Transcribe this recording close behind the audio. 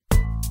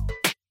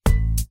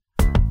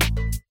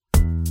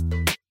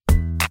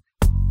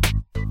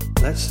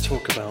Let's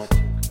talk about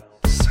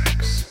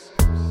sex.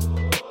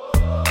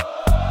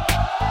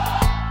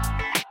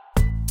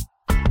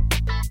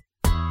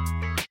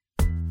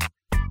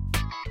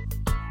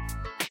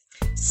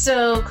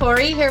 So,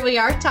 Corey, here we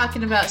are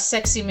talking about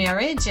sexy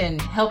marriage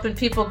and helping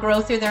people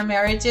grow through their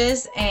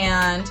marriages.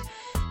 And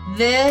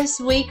this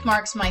week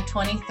marks my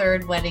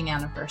 23rd wedding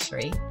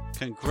anniversary.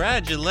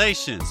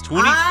 Congratulations,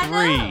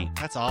 23.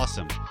 That's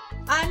awesome.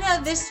 I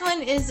know this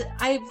one is,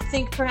 I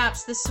think,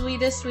 perhaps the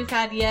sweetest we've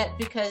had yet,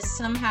 because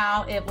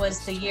somehow it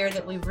was the year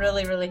that we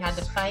really, really had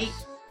to fight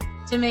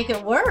to make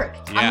it work.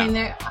 Yeah. I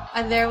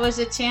mean, there was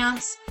a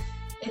chance.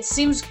 It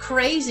seems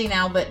crazy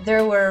now, but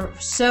there were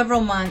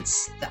several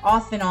months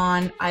off and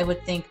on. I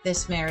would think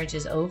this marriage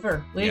is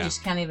over. We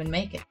just can't even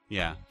make it.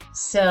 Yeah.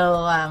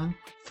 So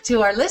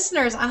to our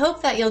listeners, I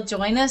hope that you'll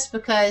join us,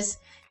 because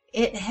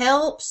it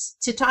helps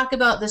to talk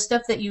about the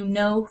stuff that you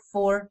know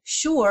for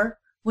sure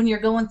when you're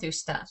going through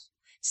stuff.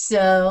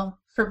 So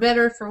for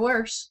better or for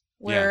worse,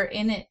 we're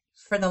in it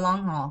for the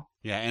long haul.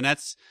 Yeah, and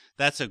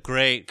that's a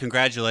great,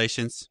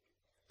 congratulations.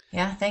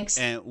 Yeah, thanks.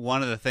 And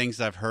one of the things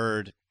I've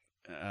heard,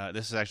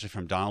 this is actually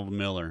from Donald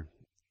Miller,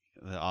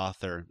 the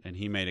author, and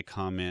he made a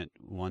comment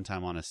one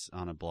time on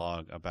a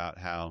blog about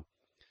how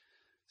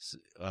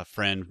a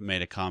friend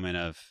made a comment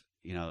of,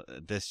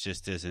 this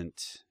just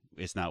it's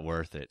not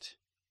worth it,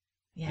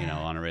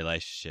 on a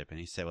relationship. And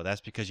he said, well, that's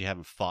because you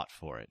haven't fought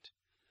for it.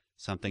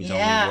 Something's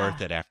only worth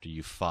it after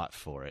you fought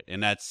for it.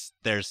 And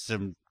there's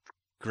some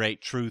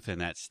great truth in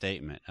that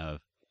statement of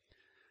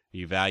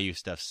you value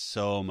stuff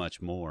so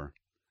much more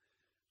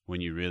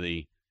when you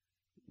really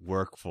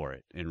work for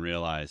it and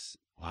realize,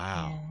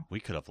 wow, we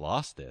could have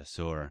lost this,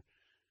 or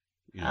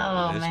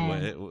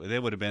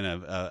it would have been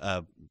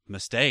a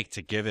mistake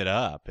to give it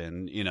up,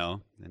 and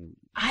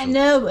I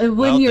know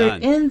when you're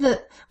in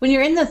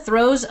the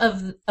throes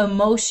of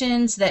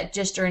emotions that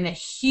just are in a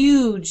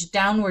huge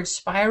downward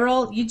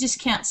spiral, you just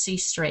can't see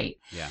straight.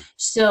 Yeah.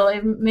 So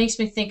it makes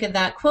me think of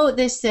that quote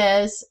that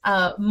says,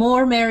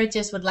 more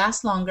marriages would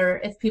last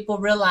longer if people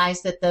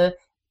realize that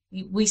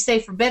we say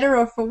for better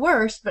or for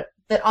worse, but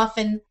that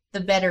often the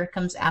better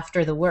comes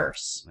after the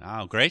worse.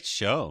 Wow, great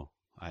show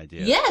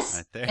idea. Yes.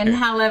 Right there. And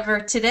however,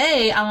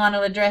 today I want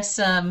to address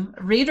some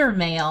reader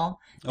mail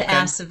that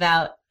asks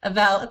about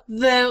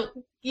the,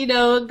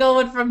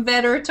 going from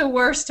better to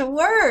worse,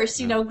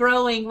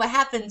 growing. What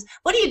happens?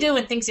 What do you do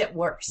when things get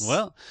worse?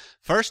 Well,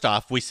 first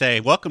off, we say,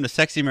 welcome to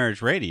Sexy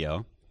Marriage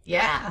Radio.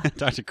 Yeah.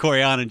 Dr.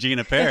 Corianne and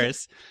Gina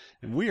Paris.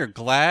 And we are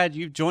glad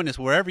you've joined us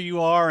wherever you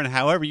are and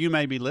however you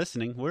may be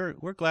listening.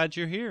 We're glad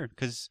you're here,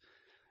 because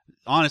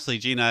honestly,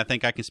 Gina, I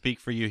think I can speak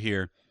for you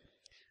here.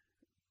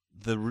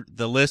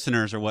 The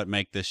listeners are what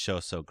make this show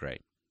so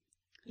great.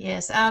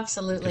 Yes,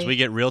 absolutely. Because we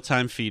get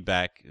real-time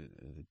feedback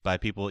by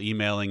people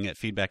emailing at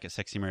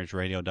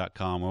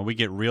feedback@sexymarriageradio.com, or we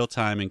get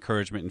real-time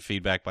encouragement and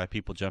feedback by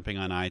people jumping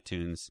on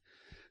iTunes,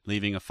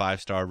 leaving a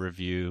 5-star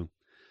review,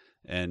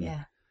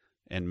 and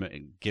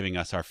giving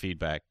us our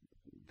feedback.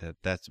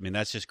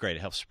 That's just great. It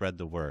helps spread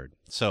the word.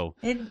 So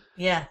thank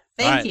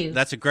you.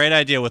 That's a great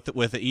idea with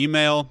the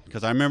email,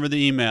 because I remember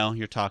the email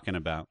you're talking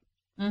about.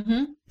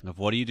 Mm-hmm. Of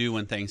what do you do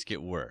when things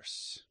get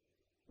worse?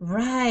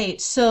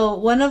 Right. So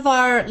one of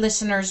our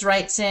listeners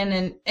writes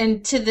in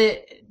and to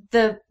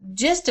the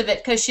gist of it,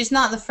 because she's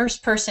not the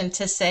first person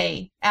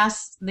to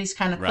ask these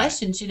kind of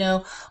questions,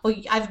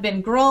 I've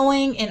been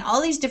growing in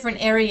all these different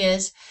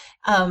areas.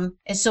 And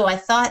so I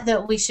thought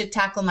that we should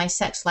tackle my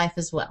sex life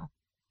as well.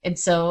 And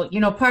so,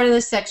 part of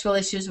the sexual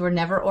issues were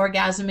never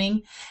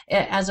orgasming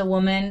as a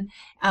woman,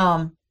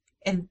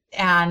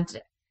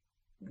 and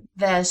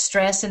the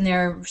stress in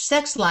their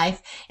sex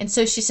life. And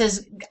so she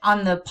says,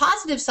 on the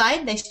positive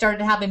side, they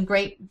started having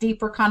great,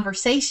 deeper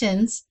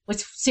conversations,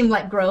 which seemed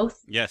like growth.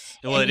 Yes.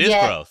 Well, it is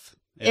growth.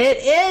 It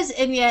is.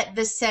 And yet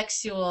the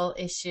sexual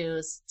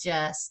issues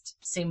just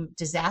seem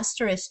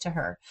disastrous to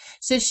her.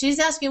 So she's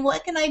asking,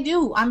 what can I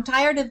do? I'm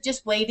tired of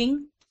just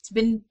waiting. It's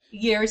been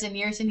years and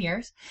years and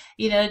years,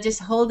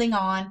 just holding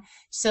on.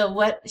 So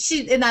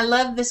and I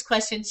love this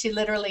question. She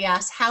literally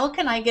asked, how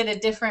can I get a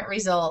different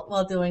result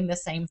while doing the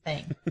same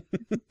thing?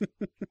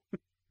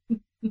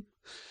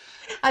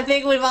 I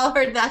think we've all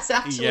heard that's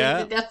actually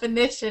the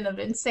definition of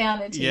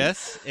insanity.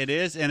 Yes, it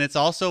is. And it's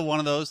also one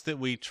of those that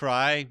we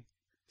try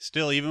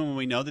still, even when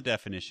we know the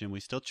definition, we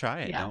still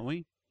try it, don't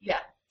we? Yeah.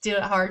 Do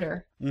it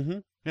harder. Mm-hmm.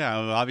 Yeah.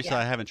 Well, obviously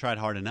I haven't tried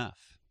hard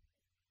enough.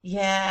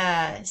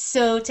 Yeah.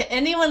 So to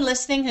anyone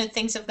listening who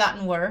thinks have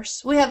gotten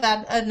worse, we have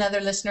had another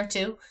listener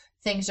too.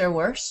 Things are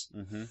worse.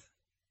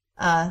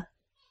 Mm-hmm.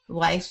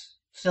 Wife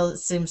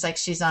seems like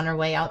she's on her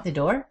way out the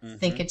door,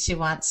 thinking she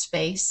wants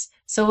space.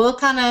 So we'll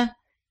kind of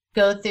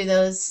go through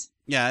those.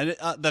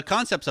 Yeah. The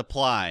concepts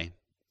apply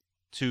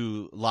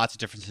to lots of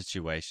different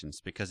situations,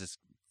 because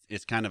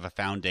it's kind of a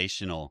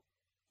foundational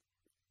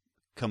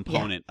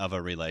component of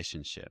a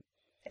relationship.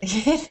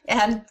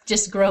 And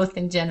just growth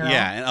in general.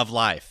 Yeah. And of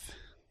life.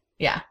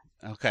 Yeah.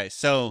 Okay,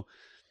 so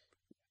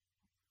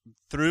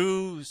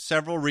through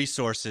several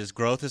resources,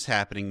 growth is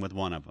happening with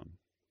one of them.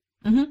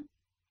 Mm-hmm.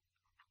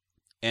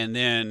 And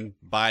then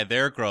by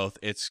their growth,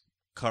 it's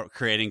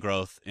creating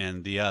growth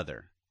in the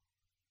other,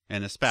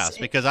 in the spouse.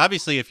 Because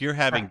obviously, if you're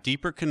having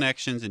deeper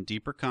connections and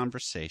deeper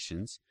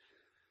conversations,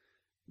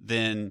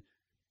 then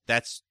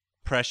that's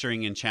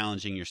pressuring and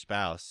challenging your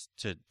spouse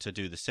to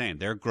do the same.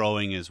 They're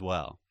growing as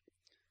well.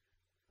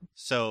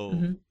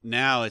 So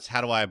now it's, how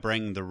do I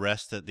bring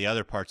the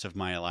other parts of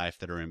my life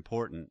that are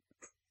important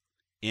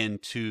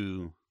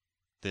into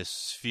this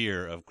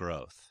sphere of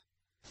growth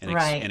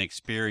and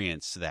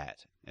experience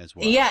that as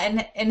well.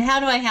 Yeah. And how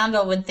do I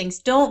handle when things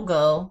don't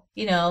go,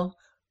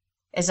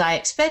 as I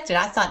expected?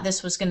 I thought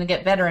this was going to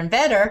get better and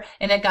better,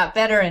 and it got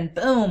better and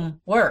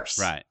boom, worse.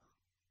 Right.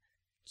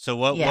 So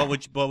what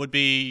would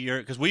be your,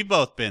 because we've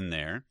both been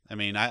there. I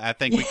mean, I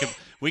think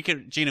we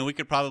could Gina, we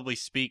could probably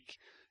speak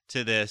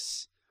to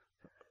this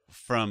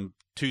from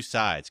two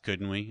sides,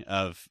 couldn't we?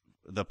 Of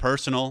the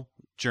personal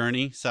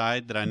journey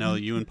side that I know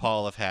you and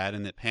Paul have had,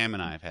 and that Pam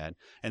and I have had,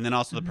 and then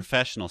also the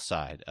professional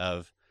side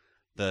of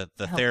the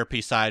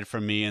therapy side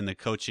from me, and the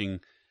coaching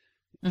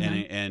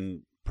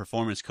and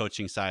performance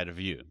coaching side of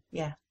you.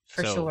 Yeah,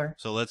 for sure.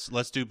 So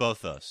let's do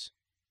both those.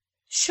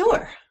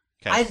 Sure.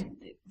 Okay.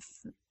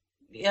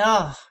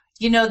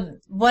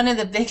 One of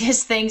the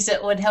biggest things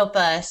that would help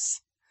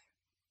us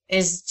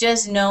is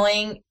just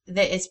knowing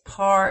that it's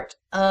part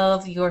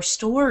of your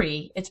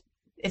story. It's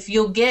if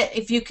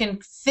you can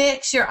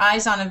fix your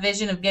eyes on a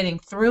vision of getting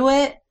through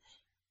it,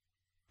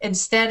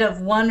 instead of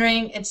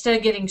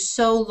getting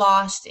so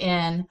lost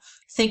in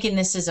thinking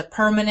this is a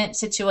permanent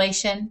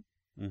situation.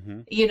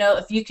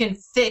 If you can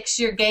fix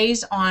your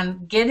gaze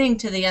on getting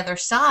to the other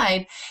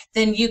side,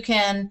 then you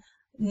can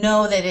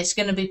know that it's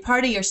going to be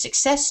part of your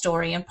success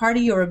story and part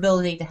of your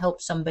ability to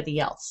help somebody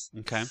else.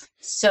 Okay.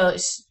 So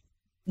it's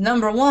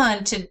number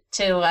one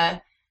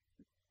to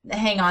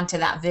hang on to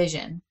that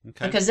vision,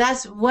 because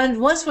that's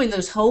once we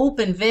lose hope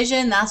and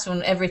vision, that's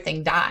when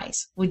everything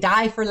dies. We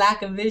die for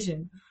lack of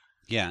vision.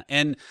 Yeah,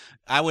 and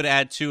I would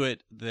add to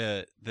it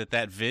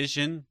that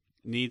vision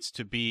needs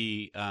to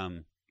be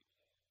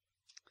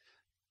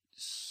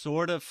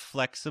sort of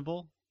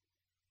flexible.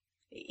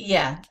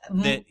 Yeah,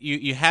 that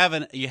you have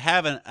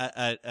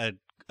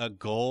a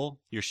goal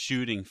you're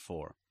shooting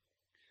for,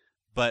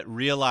 but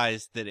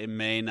realize that it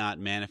may not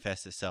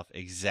manifest itself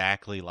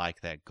exactly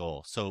like that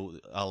goal. So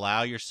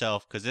allow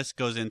yourself, because this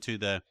goes into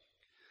the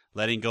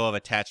letting go of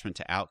attachment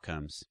to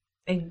outcomes.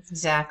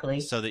 Exactly.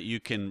 So that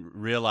you can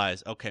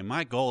realize, okay,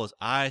 my goal is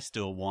I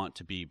still want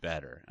to be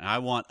better. I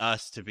want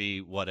us to be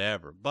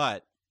whatever.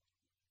 But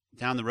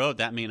down the road,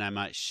 that means I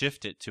might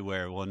shift it to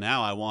where, well,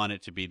 now I want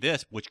it to be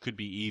this, which could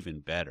be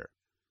even better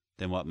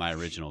than what my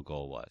original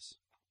goal was.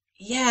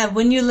 Yeah,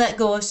 when you let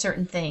go of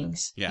certain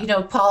things. Yeah.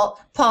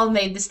 Paul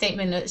made the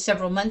statement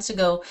several months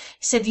ago.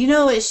 He said,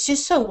 it's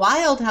just so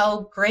wild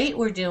how great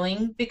we're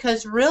doing,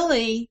 because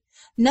really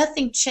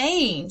nothing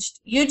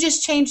changed. You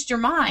just changed your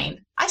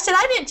mind. I said,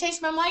 I didn't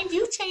change my mind.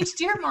 You changed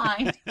your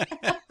mind.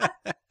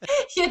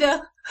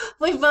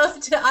 We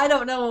both, I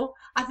don't know.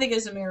 I think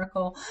it's a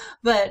miracle.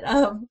 But,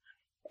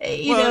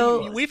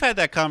 we've had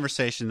that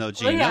conversation though,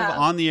 Gina,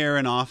 on the air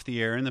and off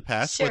the air in the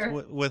past. Sure.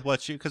 with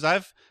what you, because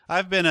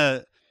I've been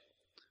a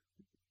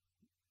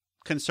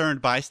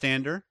concerned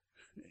bystander,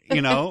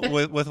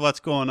 with what's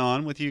going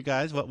on with you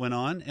guys, what went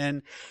on,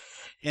 and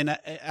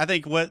I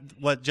think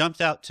what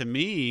jumped out to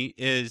me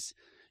is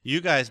you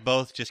guys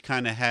both just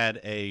kind of had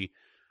a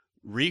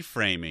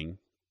reframing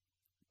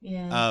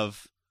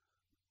of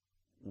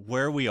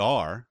where we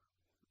are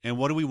and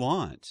what do we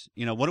want,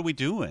 what are we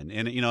doing,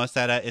 and it's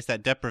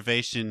that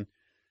deprivation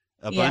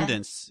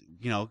abundance.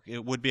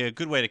 It would be a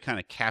good way to kind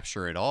of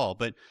capture it all,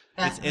 but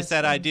it's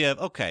that idea of,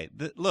 okay,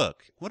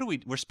 look,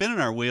 we're spinning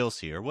our wheels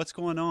here, what's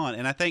going on?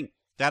 And I think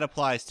that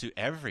applies to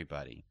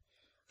everybody.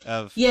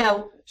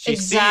 She's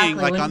exactly.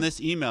 seeing, on this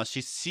email,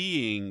 she's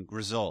seeing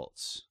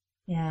results,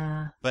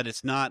 but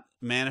it's not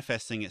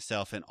manifesting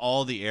itself in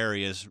all the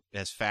areas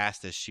as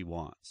fast as she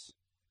wants.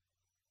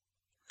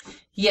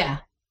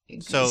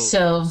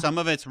 So some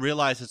of it's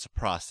realize it's a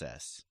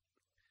process.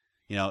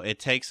 It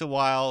takes a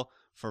while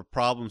for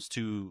problems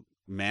to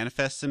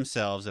manifest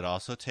themselves. It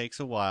also takes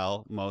a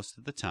while, most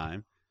of the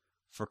time,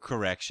 for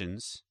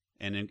corrections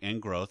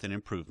and growth and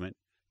improvement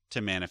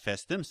to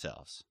manifest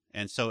themselves.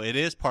 And so it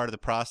is part of the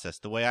process.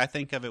 The way I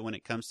think of it when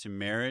it comes to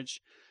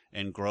marriage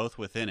and growth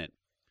within it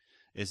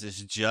is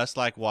it's just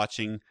like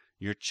watching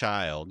your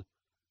child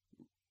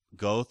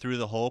go through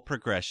the whole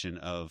progression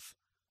of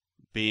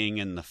being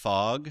in the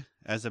fog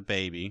as a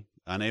baby,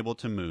 unable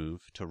to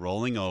move, to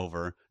rolling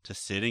over, to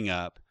sitting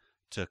up,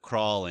 to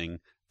crawling,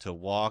 to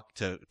walk,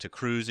 to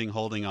cruising,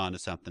 holding on to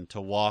something,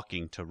 to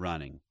walking, to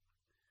running.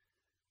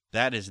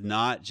 That is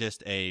not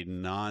just a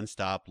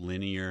nonstop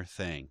linear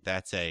thing.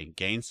 That's a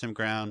gain some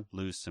ground,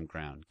 lose some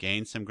ground,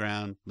 gain some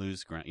ground,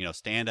 lose ground.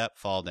 Stand up,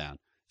 fall down,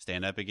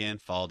 stand up again,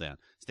 fall down.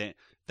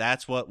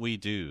 That's what we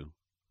do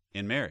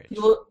in marriage.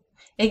 Well,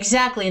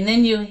 exactly. And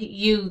then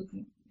you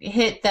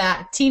hit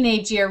that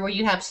teenage year where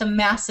you have some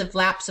massive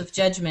lapse of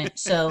judgment.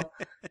 So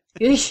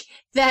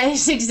that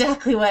is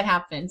exactly what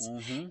happens.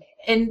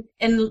 And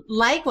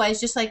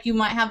likewise, just like you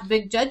might have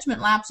big judgment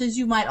lapses,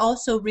 you might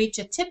also reach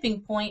a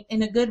tipping point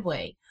in a good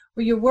way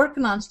where you're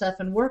working on stuff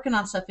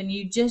and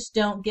you just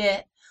don't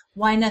get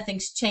why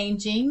nothing's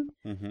changing.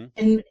 Mm-hmm.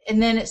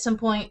 And then at some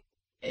point,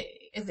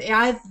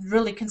 I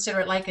really consider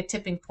it like a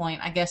tipping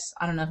point. I guess,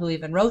 I don't know who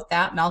even wrote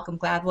that, Malcolm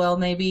Gladwell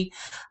maybe,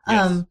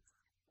 Yes.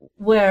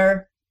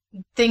 where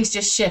things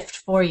just shift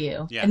for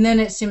you. Yeah. And then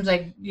it seems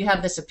like you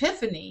have this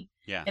epiphany.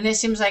 Yeah. And it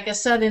seems like a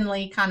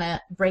suddenly kind of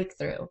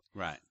breakthrough.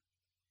 Right.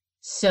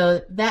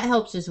 So that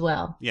helps as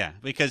well. Yeah,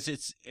 because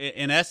it's,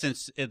 in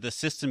essence, the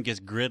system gets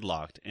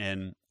gridlocked.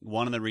 And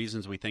one of the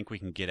reasons we think we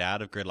can get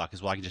out of gridlock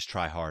is, well, I can just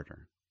try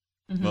harder.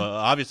 Mm-hmm. Well,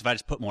 obviously, if I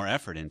just put more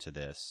effort into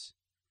this,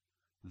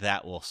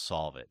 that will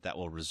solve it. That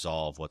will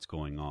resolve what's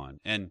going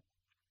on. And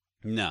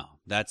no,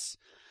 that's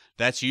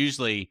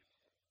usually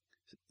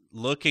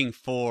looking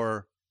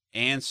for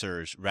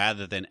answers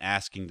rather than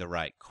asking the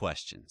right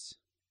questions.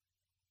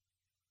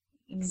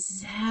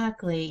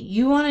 Exactly.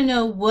 You want to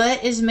know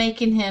what is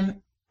making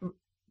him,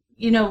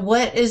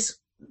 what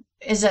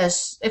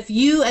if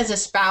you as a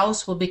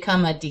spouse will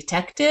become a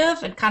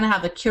detective and kind of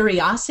have a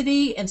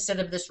curiosity instead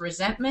of this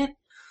resentment,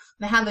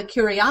 and have a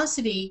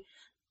curiosity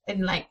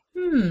and like,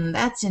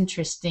 that's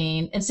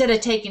interesting. Instead of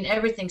taking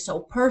everything so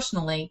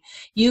personally,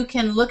 you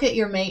can look at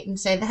your mate and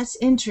say, that's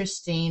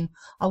interesting.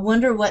 I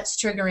wonder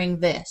what's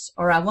triggering this,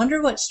 or I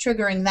wonder what's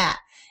triggering that,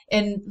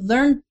 and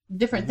learn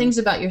different things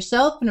about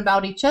yourself and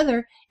about each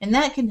other, and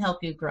that can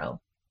help you grow.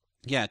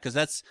 Yeah,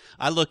 because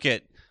I look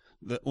at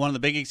one of the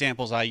big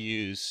examples I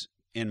use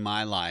in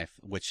my life,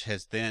 which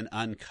has then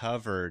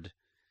uncovered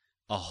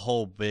a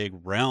whole big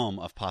realm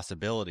of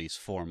possibilities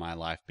for my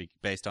life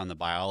based on the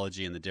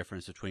biology and the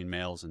difference between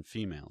males and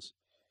females,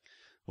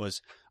 was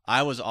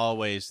I was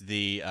always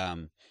the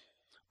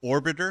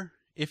orbiter,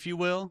 if you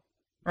will,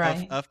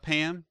 Right. of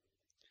Pam,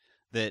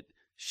 that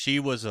she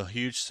was a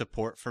huge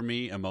support for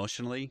me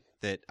emotionally,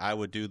 that I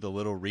would do the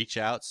little reach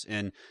outs,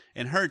 and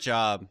her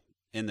job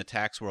in the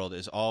tax world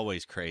is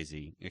always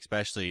crazy,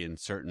 especially in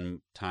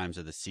certain times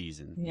of the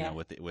season, Yeah.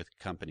 with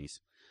companies.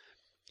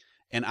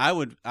 And I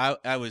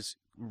was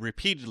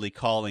repeatedly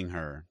calling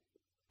her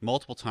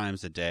multiple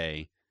times a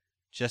day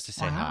just to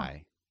say Wow.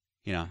 hi,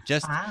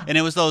 Wow. and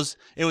it was those,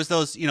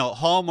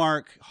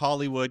 Hallmark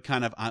Hollywood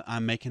kind of,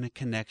 I'm making a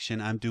connection,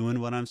 I'm doing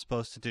what I'm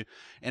supposed to do.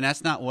 And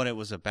that's not what it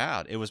was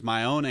about. It was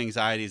my own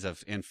anxieties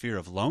and fear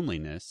of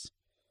loneliness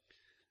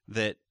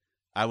that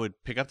I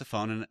would pick up the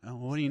phone and,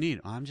 what do you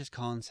need? I'm just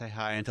calling to say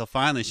hi, until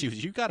finally she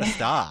was, you got to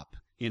stop.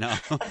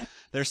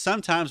 There's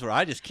some times where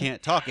I just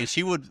can't talk, and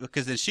she would,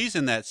 because then she's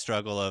in that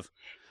struggle of,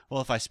 well,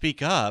 if I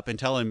speak up and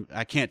tell him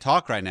I can't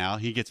talk right now,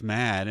 he gets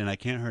mad and I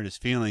can't hurt his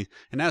feelings.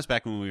 And that was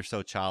back when we were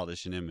so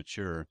childish and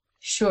immature.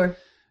 Sure.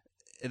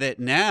 That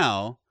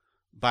now,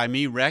 by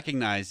me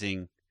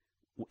recognizing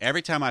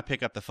every time I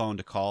pick up the phone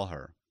to call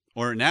her,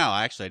 or now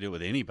actually I do it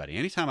with anybody,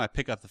 anytime I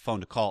pick up the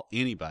phone to call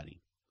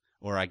anybody,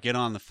 or I get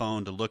on the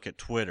phone to look at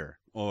Twitter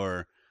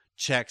or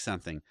check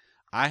something,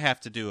 I have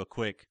to do a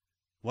quick,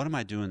 what am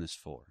I doing this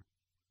for?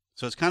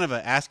 So it's kind of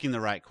a asking the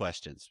right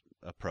questions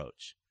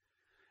approach.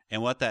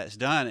 And what that's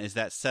done is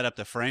that set up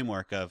the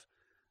framework of,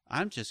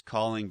 I'm just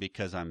calling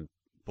because I'm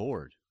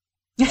bored.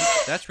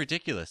 That's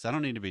ridiculous. I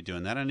don't need to be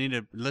doing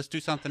that. Let's do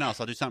something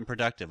else. I'll do something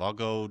productive. I'll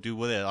go do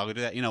with it. I'll go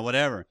do that,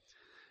 whatever.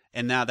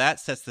 And now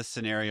that sets the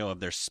scenario of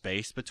there's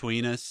space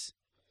between us.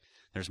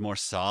 There's more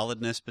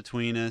solidness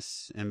between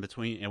us and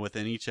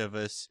within each of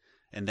us.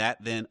 And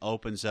that then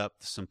opens up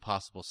some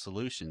possible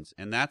solutions.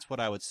 And that's what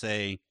I would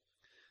say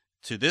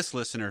to this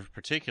listener in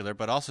particular,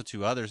 but also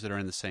to others that are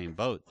in the same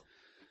boat.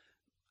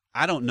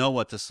 I don't know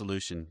what the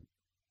solution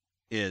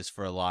is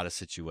for a lot of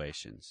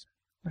situations.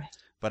 Right.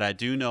 But I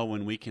do know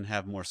when we can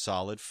have more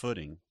solid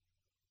footing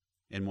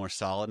and more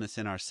solidness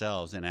in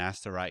ourselves and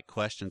ask the right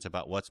questions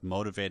about what's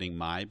motivating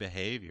my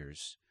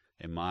behaviors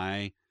and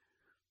my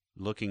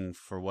looking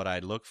for what I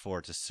look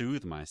for to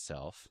soothe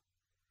myself,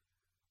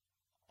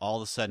 all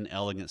of a sudden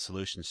elegant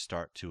solutions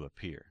start to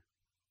appear.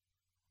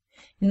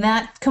 And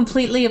that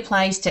completely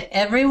applies to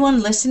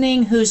everyone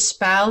listening whose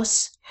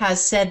spouse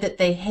has said that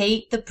they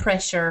hate the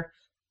pressure.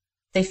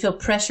 They feel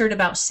pressured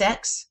about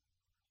sex.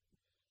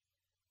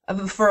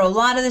 For a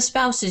lot of the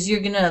spouses, you're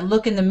going to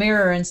look in the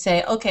mirror and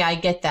say, okay, I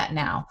get that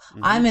now.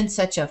 Mm-hmm. I'm in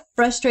such a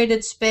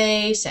frustrated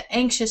space, an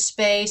anxious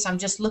space. I'm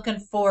just looking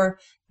for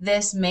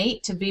this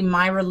mate to be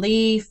my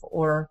relief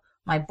or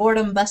my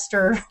boredom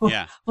buster,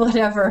 or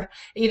whatever.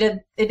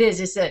 It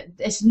is.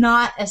 It's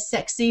not a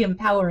sexy,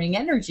 empowering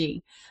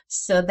energy.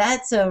 So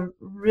that's a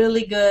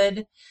really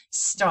good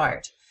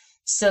start.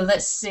 So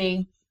let's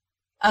see.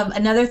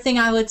 Another thing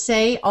I would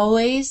say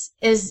always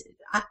is,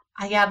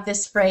 I have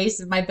this phrase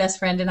that my best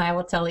friend and I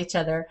will tell each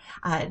other,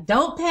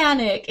 don't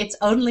panic, it's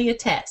only a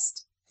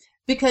test.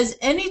 Because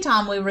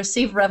anytime we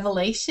receive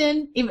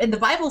revelation, even the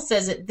Bible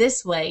says it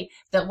this way,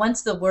 that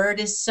once the word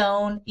is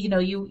sown,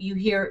 you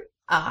hear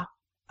a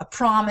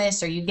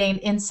promise or you gain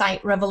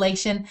insight,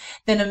 revelation,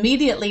 then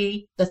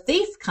immediately the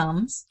thief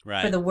comes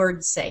for the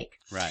word's sake.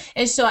 Right.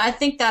 And so I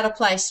think that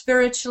applies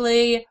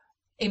spiritually,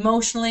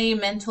 emotionally,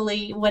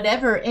 mentally,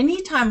 whatever.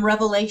 Anytime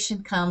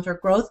revelation comes or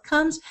growth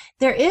comes,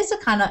 there is a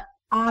kind of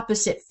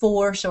opposite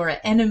force or an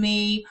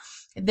enemy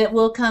that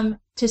will come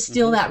to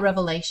steal that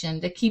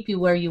revelation, to keep you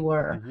where you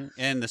were.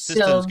 And the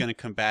system's going to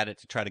combat it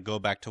to try to go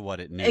back to what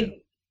it knew.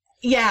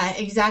 Yeah,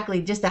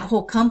 exactly. Just that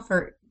whole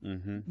comfort,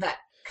 that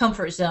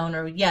comfort zone,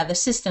 or the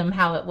system,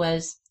 how it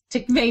was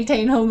to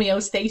maintain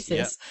homeostasis.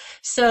 Yep.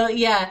 So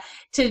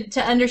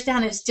to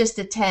understand it's just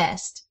a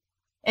test.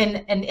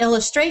 And an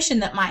illustration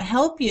that might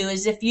help you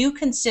is if you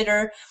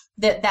consider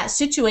that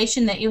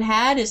situation that you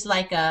had is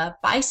like a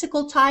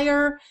bicycle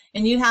tire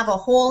and you have a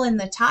hole in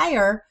the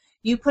tire,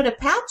 you put a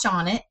patch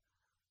on it,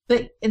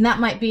 and that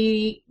might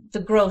be the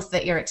growth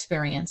that you're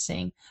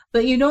experiencing.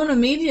 But you don't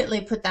immediately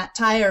put that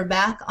tire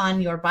back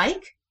on your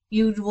bike.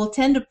 You will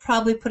tend to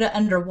probably put it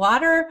under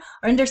water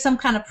or under some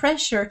kind of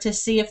pressure to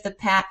see if the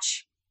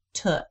patch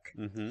took.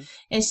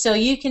 And so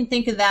you can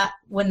think of that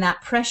when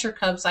that pressure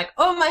comes, like,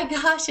 oh my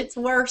gosh, it's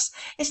worse.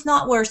 It's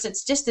not worse.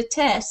 It's just a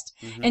test.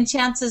 And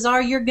chances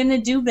are you're going to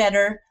do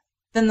better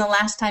than the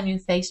last time you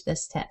faced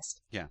this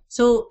test. Yeah.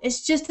 So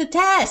it's just a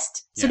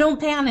test. So don't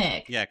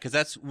panic. Yeah,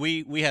 because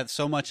we have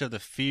so much of the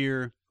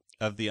fear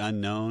of the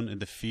unknown and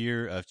the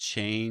fear of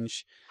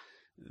change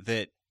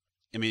that,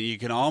 I mean, you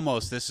can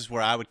almost, this is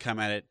where I would come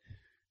at it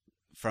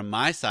from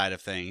my side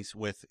of things,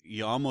 with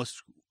you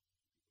almost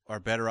are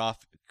better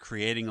off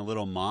creating a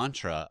little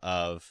mantra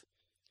of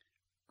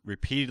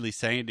repeatedly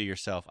saying to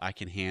yourself, I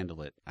can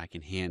handle it, I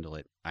can handle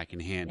it, I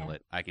can handle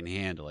it, I can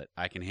handle it,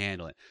 I can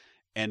handle it.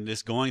 And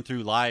just going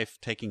through life,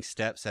 taking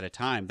steps at a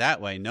time, that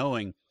way,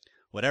 knowing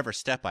whatever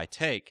step I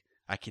take,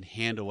 I can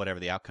handle whatever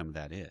the outcome of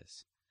that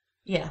is.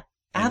 Yeah,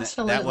 and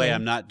absolutely. That way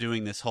I'm not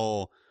doing this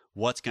whole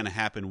what's going to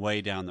happen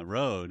way down the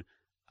road.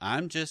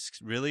 I'm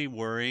just really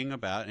worrying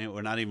about, and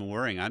we're not even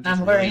worrying, I'm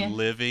just really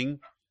living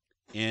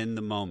in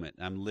the moment.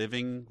 I'm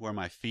living where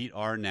my feet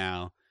are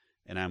now,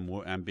 and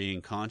I'm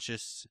being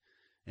conscious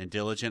and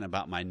diligent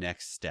about my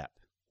next step.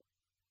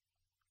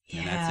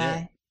 And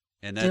that's it.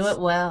 And that's, do it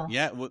well.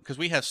 Yeah, because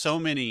we have so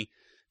many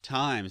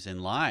times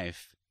in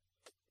life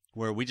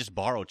where we just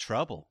borrow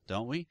trouble,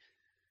 don't we?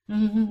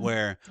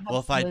 Where, well,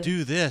 if I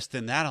do this,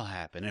 then that'll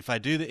happen. If I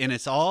do that, and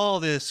it's all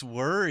this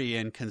worry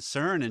and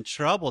concern and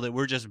trouble that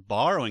we're just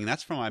borrowing.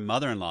 That's from my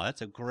mother-in-law.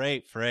 That's a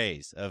great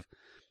phrase of,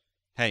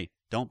 hey,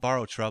 don't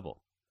borrow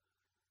trouble.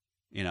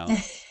 You know,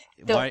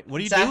 why? What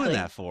are you doing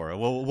that for?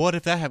 Well, what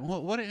if that happens?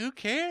 Well, who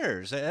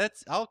cares?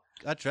 I'll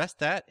address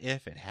that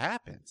if it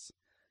happens.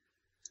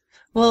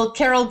 Well,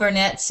 Carol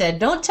Burnett said,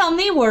 don't tell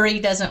me worry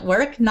doesn't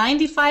work.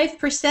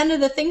 95% of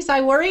the things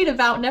I worried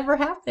about never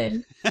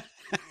happened.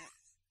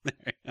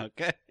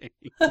 Okay.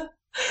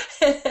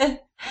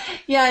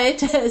 Yeah, it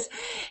does.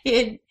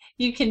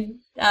 You can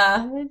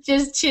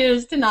just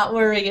choose to not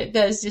worry. It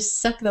does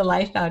just suck the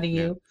life out of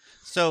you. Yeah.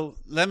 So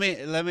let me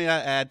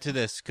add to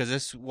this, because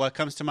this, what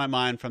comes to my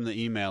mind from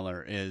the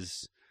emailer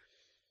is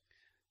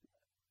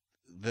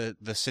the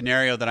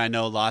scenario that I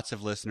know lots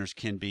of listeners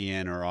can be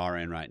in or are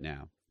in right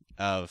now.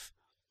 Of,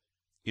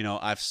 you know,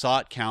 I've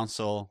sought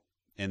counsel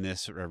in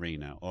this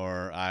arena,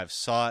 or I've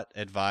sought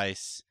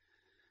advice,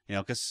 you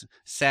know, because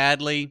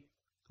sadly,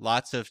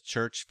 lots of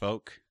church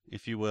folk,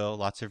 if you will,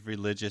 lots of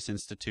religious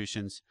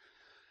institutions,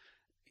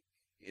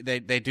 they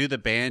do the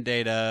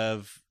Band-Aid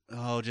of,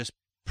 oh, just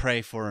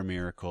pray for a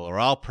miracle, or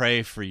I'll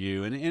pray for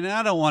you. And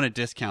I don't want to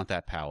discount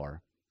that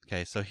power.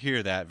 Okay, so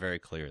hear that very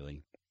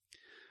clearly.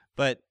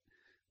 But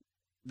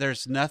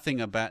there's nothing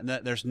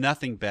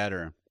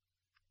better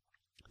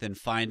than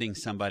finding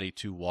somebody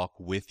to walk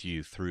with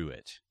you through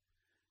it.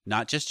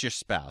 Not just your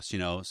spouse, you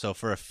know. So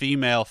for a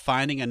female,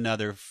 finding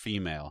another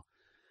female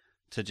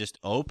to just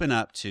open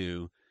up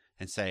to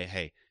and say,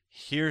 hey,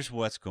 here's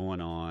what's going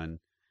on,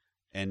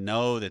 and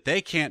know that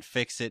they can't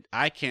fix it.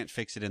 I can't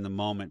fix it in the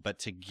moment, but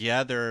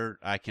together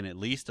I can at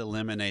least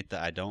eliminate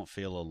that I don't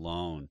feel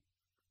alone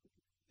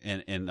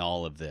in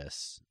all of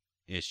this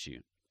issue.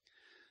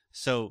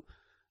 So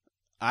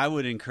I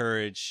would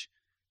encourage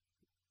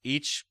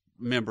each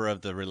member of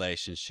the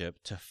relationship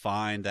to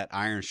find that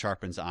iron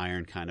sharpens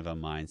iron kind of a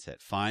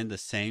mindset. Find the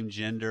same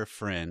gender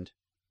friend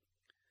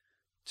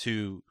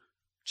to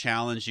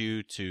challenge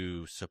you,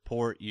 to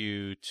support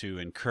you, to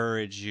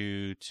encourage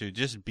you, to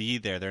just be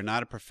there. They're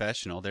not a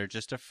professional. They're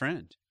just a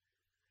friend.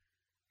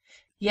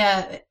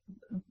 Yeah.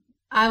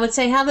 I would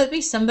say have it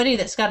be somebody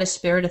that's got a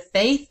spirit of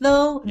faith,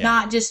 though,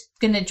 not just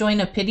going to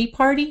join a pity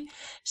party.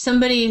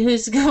 Somebody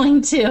who's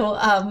going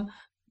to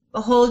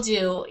hold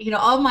you. You know,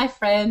 all my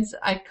friends,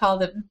 I call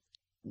them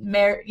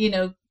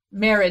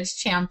marriage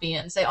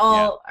champions. They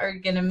all are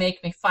going to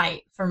make me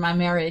fight for my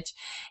marriage,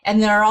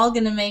 and they're all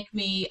going to make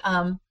me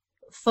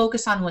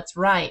focus on what's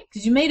right.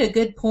 Because you made a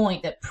good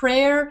point that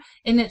prayer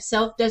in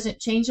itself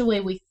doesn't change the way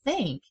we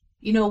think.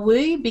 You know,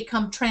 we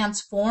become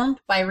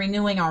transformed by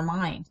renewing our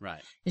mind.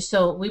 Right.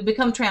 So we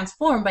become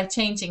transformed by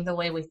changing the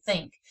way we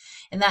think.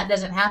 And that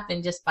doesn't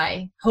happen just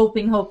by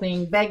hoping,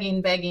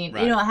 begging.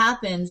 Right. You know, it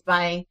happens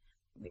by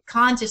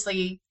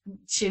consciously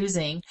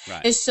choosing.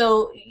 Right. And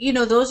so, you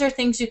know, those are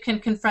things you can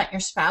confront your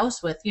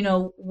spouse with. You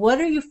know, what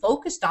are you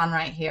focused on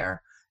right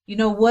here? You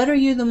know, what are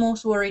you the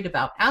most worried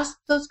about? Ask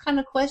those kind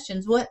of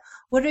questions. What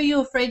are you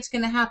afraid is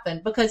going to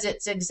happen? Because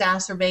it's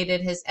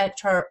exacerbated his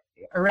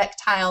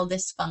erectile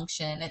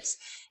dysfunction. It's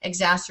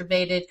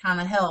exacerbated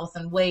kind of health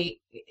and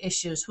weight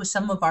issues with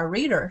some of our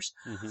readers.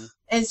 Mm-hmm.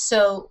 And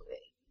so,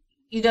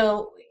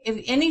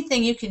 if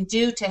anything you can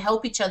do to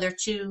help each other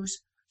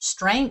choose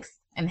strength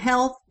and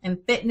health and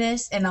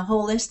fitness and a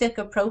holistic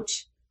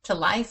approach to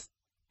life,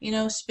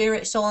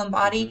 spirit, soul, and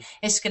body, mm-hmm.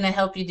 it's going to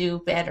help you do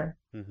better.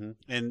 Mm-hmm.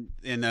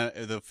 And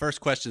the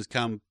first questions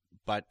come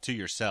to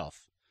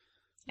yourself.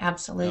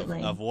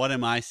 Absolutely. Of what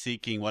am I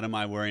seeking? What am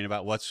I worrying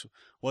about?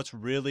 What's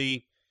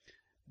really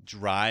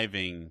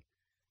driving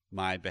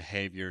my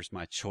behaviors,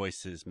 my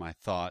choices, my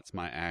thoughts,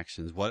 my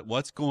actions?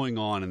 What's going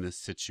on in this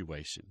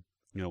situation?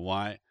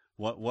 Why?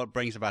 What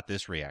brings about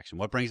this reaction?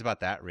 What brings about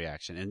that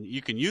reaction? And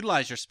you can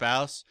utilize your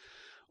spouse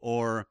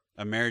or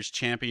a marriage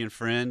champion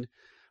friend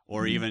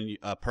or mm-hmm. even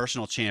a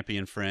personal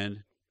champion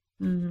friend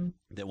mm-hmm.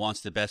 that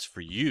wants the best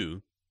for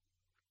you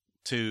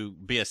to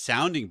be a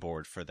sounding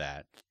board for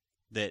that.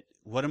 That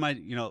what am I,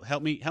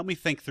 help me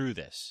think through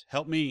this.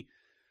 Help me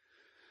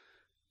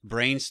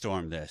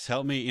brainstorm this.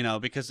 Help me,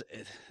 because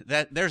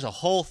there's a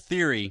whole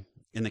theory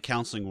in the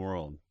counseling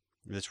world.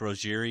 This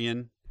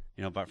Rogerian,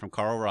 but from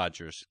Carl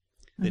Rogers,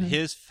 that mm-hmm.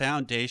 his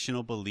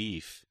foundational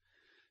belief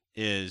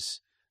is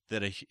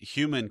that a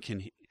human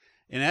can,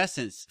 in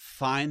essence,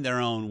 find their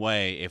own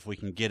way if we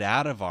can get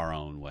out of our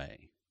own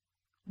way.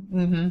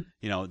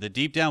 Mm-hmm. The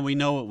deep down, we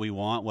know what we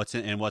want, what's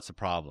the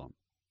problem.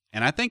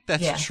 And I think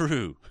that's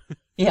true.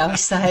 Yeah, I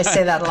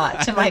say that a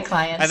lot to my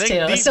clients, I think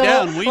too. Deep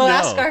down, we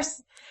know.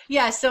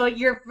 So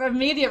your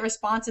immediate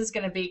response is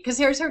going to be, because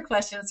here's her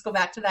question. Let's go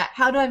back to that.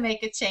 How do I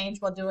make a change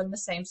while doing the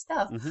same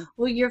stuff? Mm-hmm.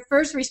 Well, your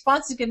first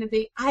response is going to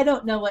be, I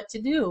don't know what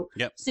to do.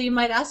 Yep. So you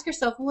might ask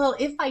yourself, well,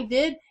 if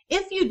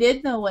you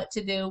did know what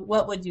to do,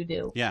 what would you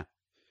do? Yeah.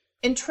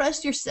 And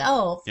trust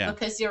yourself,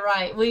 because you're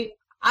right.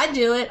 I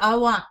do it. I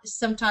want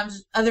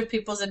sometimes other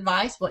people's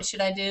advice. What should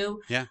I do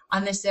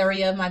on this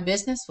area of my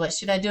business? What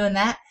should I do in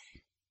that?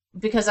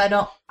 Because I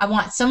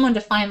want someone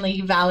to finally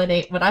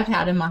validate what I've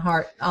had in my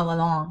heart all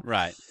along.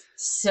 Right.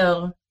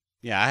 So.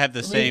 Yeah, I have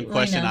the same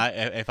question.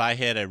 If I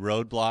hit a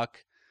roadblock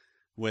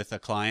with a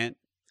client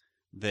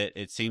that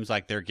it seems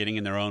like they're getting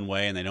in their own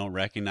way and they don't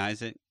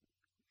recognize it,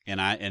 and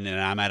then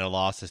I'm at a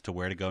loss as to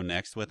where to go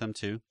next with them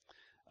too,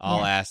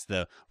 I'll ask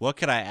what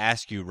could I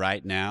ask you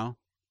right now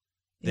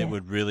that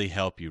would really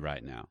help you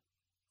right now?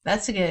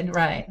 That's a good,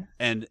 right.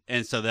 And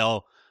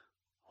so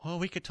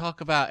we could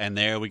talk about, and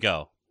there we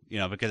go.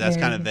 Because that's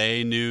kind of,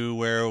 they knew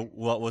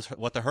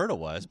what the hurdle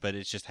was, but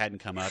it just hadn't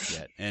come up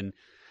yet. And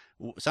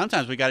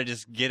sometimes we got to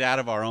just get out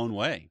of our own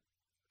way.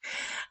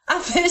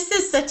 This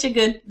is such a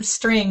good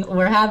string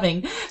we're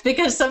having,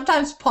 because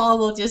sometimes Paul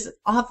will just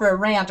offer a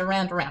rant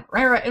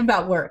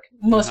about work.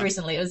 Most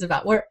recently it was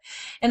about work.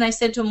 And I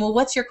said to him, well,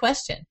 what's your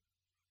question?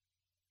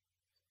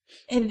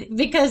 And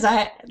because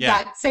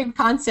that same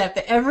concept,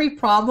 that every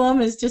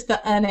problem is just an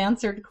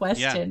unanswered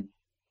question. Yeah.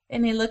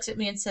 And he looks at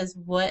me and says,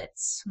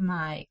 what's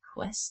my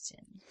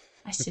question?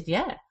 I said,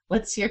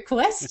 what's your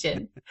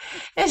question?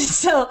 And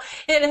so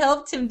it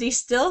helped him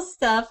distill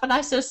stuff. And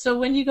I said, so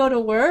when you go to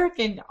work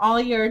and all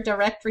your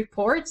direct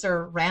reports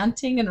are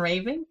ranting and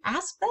raving,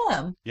 ask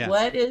them,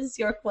 what is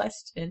your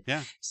question?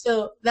 Yeah.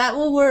 So that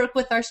will work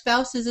with our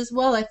spouses as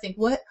well. I think,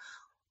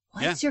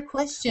 what's your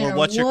question? Or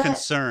what's your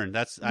concern?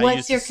 I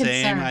use the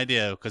same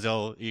idea, because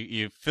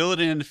you fill it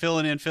in,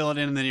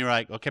 and then you're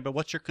like, okay, but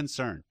what's your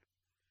concern?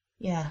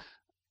 Yeah.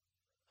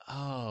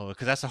 Oh,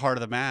 because that's the heart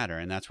of the matter,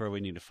 and that's where we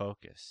need to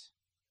focus.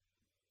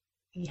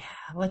 Yeah,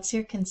 what's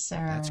your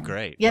concern? That's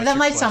great. Yeah, that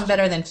might sound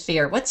better than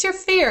fear. What's your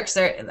fear? Because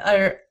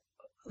they're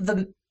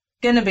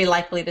going to be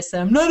likely to say,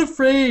 I'm not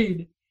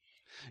afraid.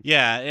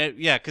 Yeah,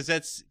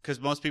 because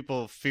most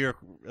people, fear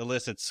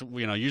elicits,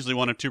 usually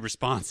one of two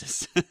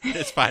responses.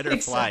 It's fight or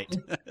flight.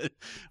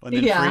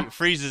 And then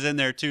freeze is in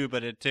there too,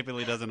 but it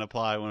typically doesn't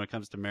apply when it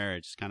comes to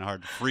marriage. It's kind of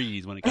hard to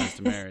freeze when it comes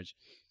to marriage.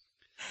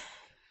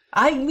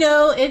 I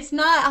know it's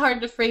not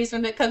hard to freeze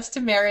when it comes to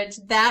marriage.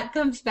 That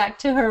comes back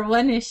to her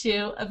one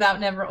issue about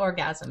never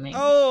orgasming.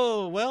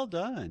 Oh, well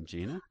done,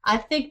 Gina. I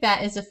think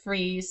that is a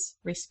freeze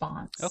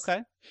response.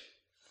 Okay.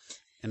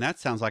 And that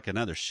sounds like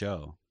another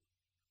show.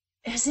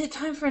 Is it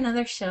time for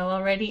another show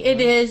already?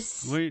 It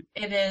is. It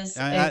is.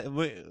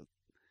 And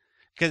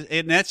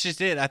that's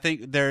just it. I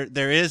think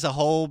there is a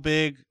whole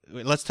big.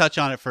 Let's touch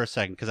on it for a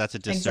second, because that's a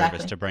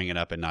disservice to bring it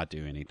up and not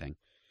do anything.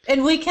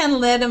 And we can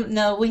let them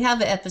know. We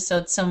have an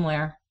episode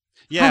somewhere.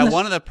 Yeah,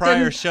 one of the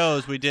prior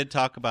shows we did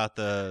talk about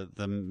the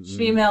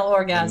female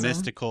orgasm, the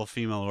mystical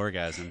female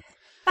orgasm,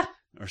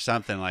 or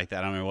something like that.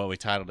 I don't remember what we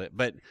titled it,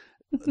 but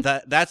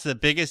that's the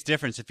biggest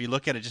difference if you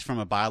look at it just from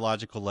a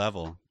biological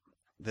level.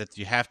 That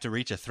you have to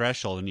reach a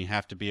threshold and you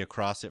have to be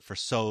across it for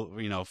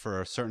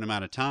for a certain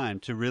amount of time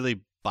to really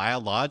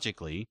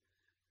biologically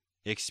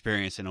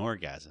experience an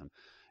orgasm.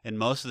 And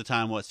most of the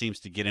time, what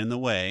seems to get in the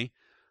way,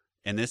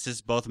 and this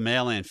is both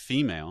male and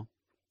female,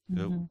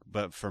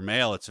 but for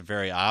male, it's a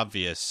very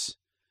obvious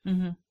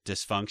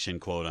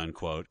dysfunction, quote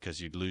unquote, because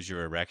you'd lose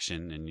your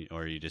erection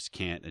or you just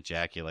can't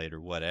ejaculate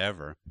or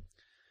whatever.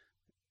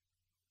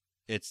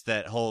 It's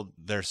that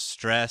there's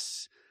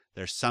stress,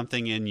 there's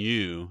something in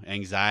you,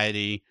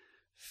 anxiety,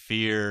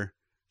 fear,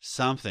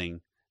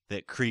 something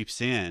that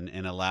creeps in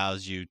and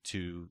allows you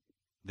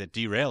that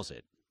derails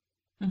it.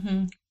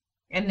 Mm-hmm.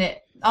 And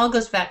it all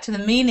goes back to the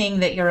meaning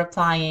that you're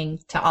applying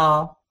to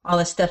all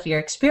the stuff you're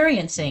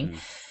experiencing.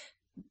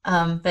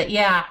 Mm-hmm. But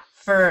yeah,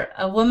 for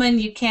a woman,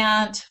 you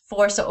can't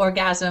force an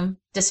orgasm,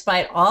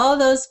 despite all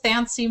those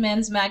fancy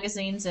men's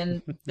magazines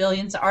and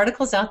billions of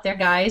articles out there,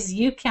 guys.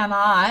 You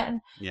cannot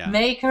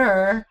make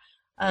her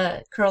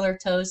curl her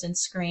toes and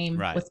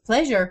scream with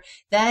pleasure.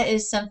 That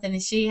is something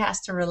that she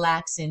has to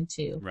relax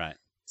into. Right.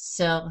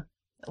 So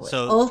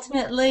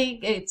ultimately,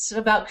 it's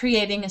about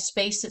creating a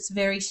space that's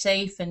very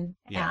safe and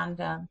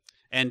to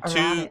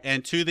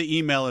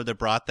the emailer that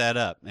brought that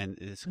up, and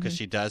it's because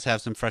she does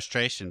have some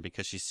frustration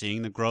because she's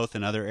seeing the growth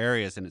in other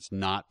areas and it's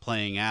not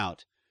playing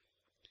out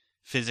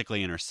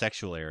physically in her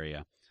sexual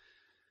area.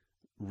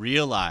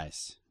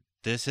 Realize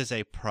this is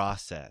a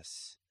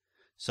process.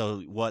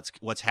 So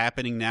what's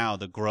happening now,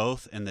 the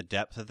growth and the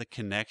depth of the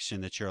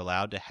connection that you're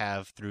allowed to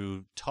have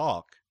through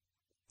talk,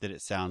 that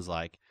it sounds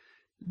like,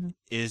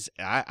 is,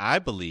 I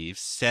believe,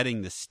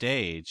 setting the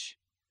stage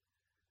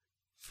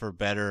for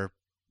better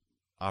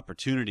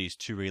opportunities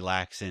to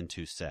relax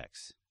into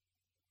sex.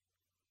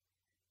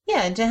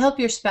 Yeah, and to help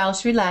your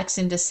spouse relax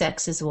into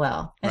sex as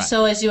well. And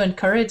so as you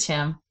encourage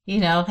him,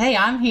 hey,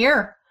 I'm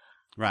here.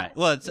 Right.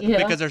 Well, it's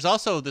because there's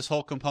also this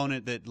whole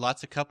component that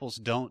lots of couples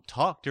don't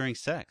talk during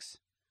sex.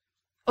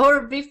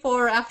 Or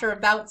before, after,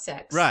 about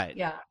sex. Right.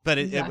 Yeah. But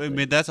I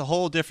mean, that's a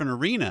whole different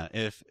arena.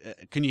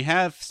 Can you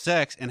have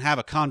sex and have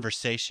a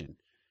conversation?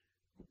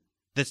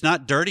 That's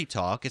not dirty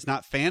talk. It's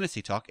not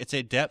fantasy talk. It's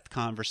a depth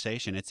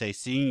conversation. It's a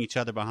seeing each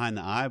other behind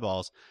the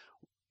eyeballs,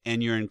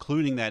 and you're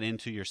including that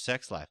into your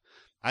sex life.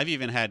 I've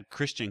even had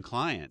Christian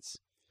clients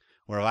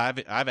where I've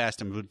asked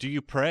them, well, do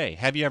you pray?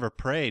 Have you ever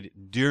prayed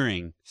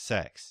during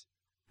sex?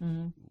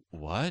 Mm-hmm.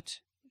 What?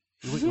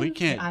 We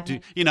can't do,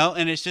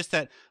 and it's just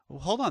that, well,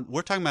 hold on.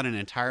 We're talking about an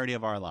entirety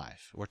of our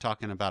life. We're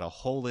talking about a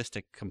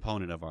holistic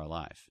component of our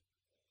life.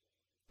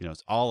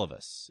 It's all of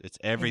us. It's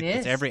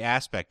every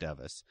aspect of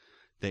us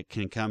that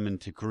can come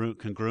into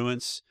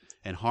congruence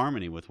and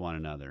harmony with one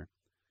another.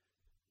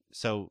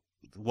 So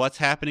what's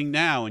happening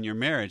now in your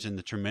marriage and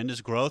the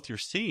tremendous growth you're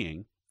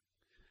seeing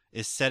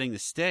is setting the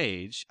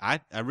stage, I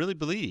really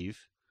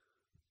believe,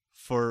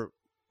 for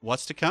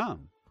what's to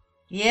come.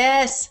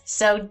 Yes.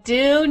 So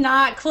do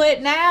not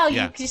quit now.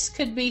 Yeah. You just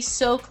could be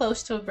so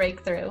close to a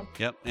breakthrough.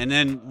 Yep. And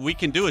then we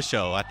can do a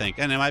show, I think.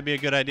 And it might be a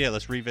good idea.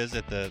 Let's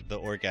revisit the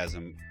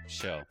orgasm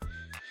show.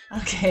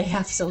 Okay,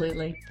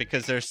 absolutely.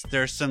 Because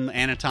there's some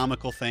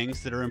anatomical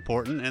things that are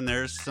important, and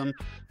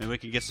maybe we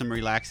could get some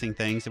relaxing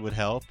things that would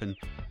help, and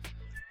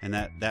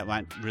that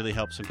might really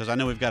help some, because I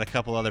know we've got a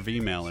couple other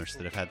emailers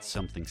that have had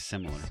something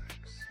similar.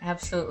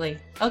 Absolutely.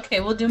 Okay,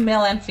 we'll do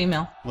male and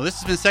female. Well, this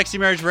has been Sexy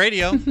Marriage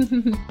Radio.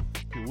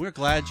 We're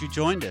glad you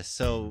joined us.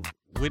 So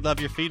we'd love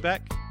your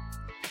feedback.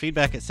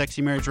 Feedback at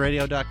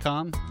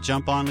sexymarriageradio.com.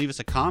 Jump on, leave us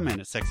a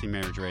comment at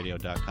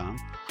sexymarriageradio.com.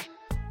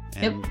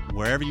 And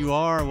wherever you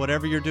are,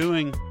 whatever you're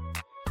doing,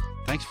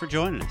 thanks for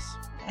joining us.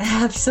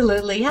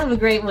 Absolutely. Have a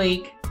great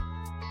week.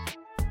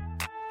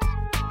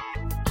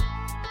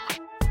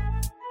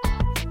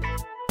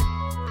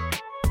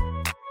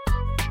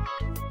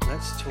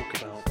 Let's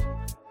talk about